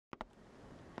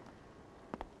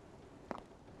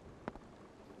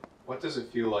What does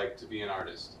it feel like to be an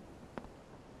artist?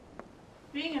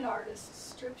 Being an artist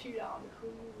strips you down to who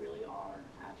you really are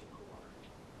at the core.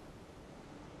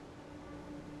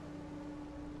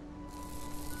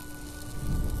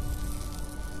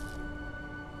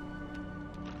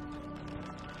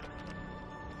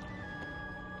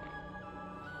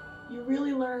 You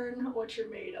really learn what you're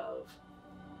made of.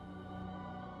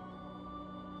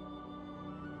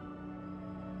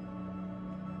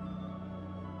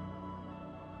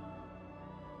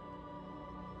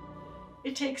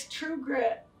 It takes true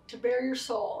grit to bare your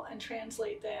soul and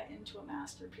translate that into a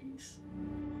masterpiece.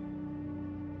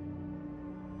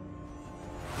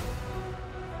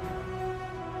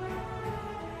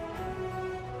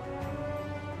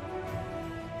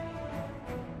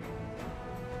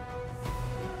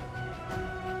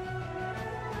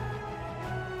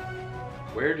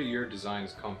 Where do your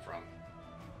designs come from?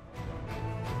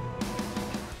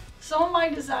 Some of my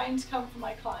designs come from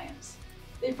my clients.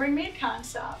 They bring me a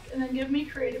concept and then give me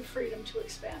creative freedom to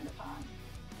expand upon.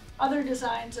 Other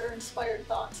designs are inspired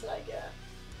thoughts that I get.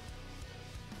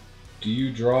 Do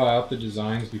you draw out the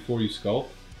designs before you sculpt?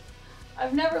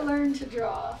 I've never learned to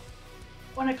draw.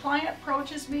 When a client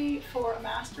approaches me for a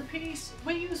masterpiece,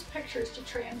 we use pictures to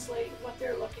translate what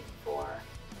they're looking for.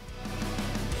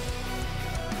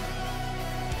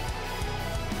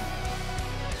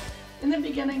 In the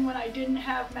beginning, when I didn't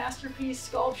have masterpiece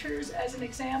sculptures as an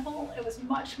example, it was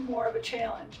much more of a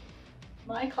challenge.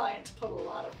 My clients put a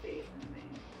lot of faith in me.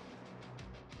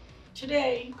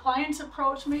 Today, clients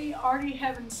approach me already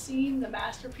having seen the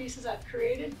masterpieces I've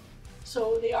created,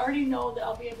 so they already know that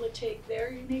I'll be able to take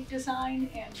their unique design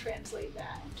and translate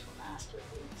that into a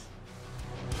masterpiece.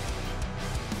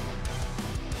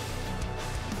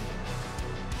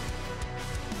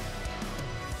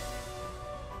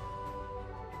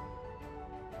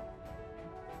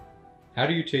 How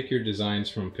do you take your designs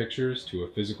from pictures to a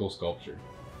physical sculpture?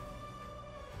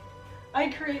 I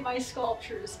create my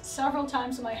sculptures several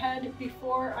times in my head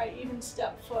before I even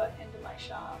step foot into my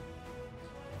shop.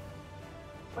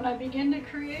 When I begin to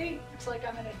create, it's like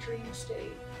I'm in a dream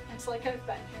state. It's like I've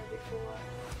been here before.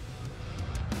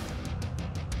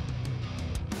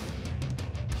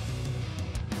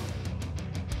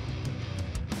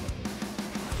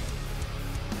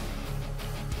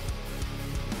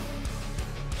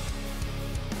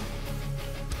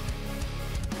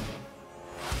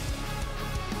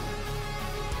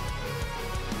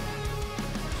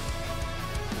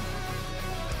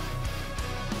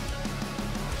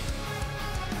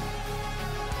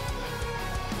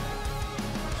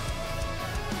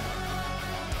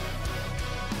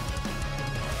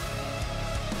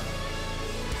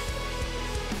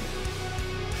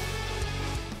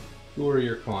 Who are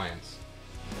your clients?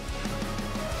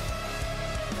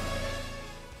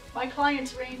 My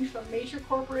clients range from major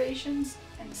corporations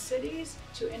and cities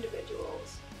to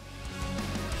individuals.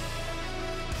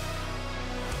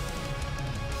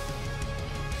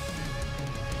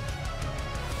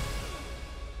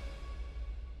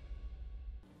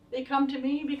 They come to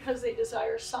me because they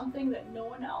desire something that no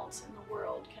one else in the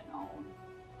world can own.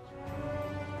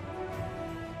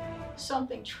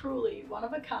 Something truly one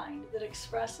of a kind that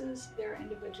expresses their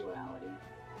individuality.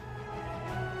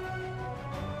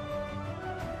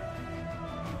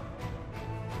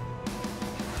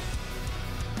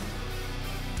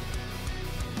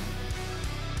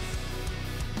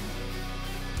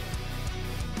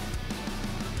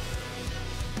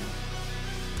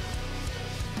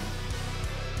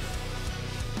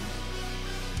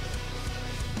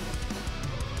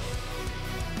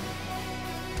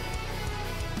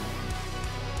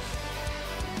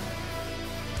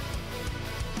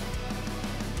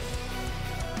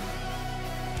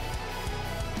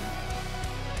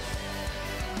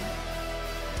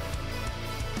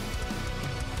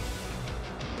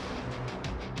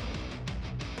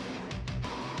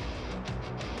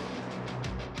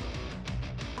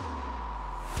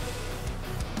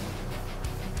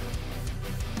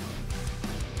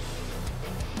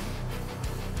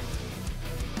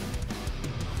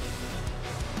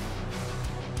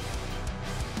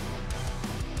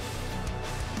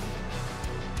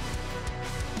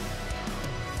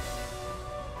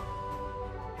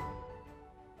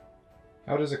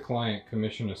 How does a client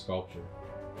commission a sculpture?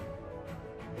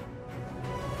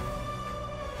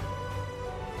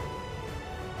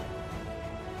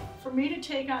 For me to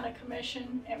take on a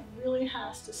commission, it really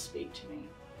has to speak to me.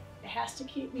 It has to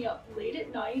keep me up late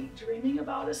at night dreaming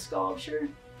about a sculpture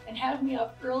and have me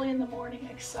up early in the morning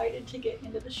excited to get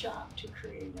into the shop to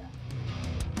create it.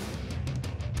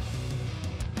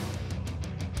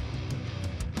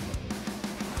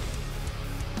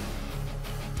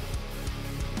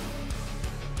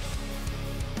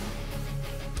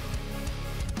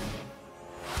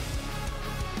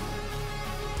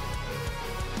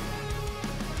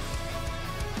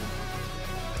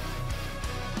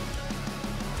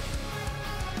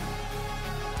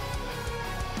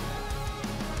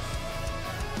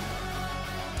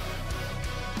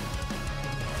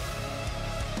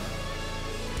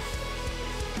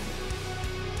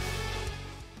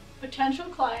 Potential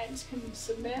clients can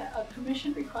submit a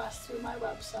commission request through my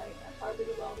website at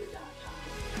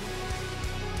BarbieTheWelder.com.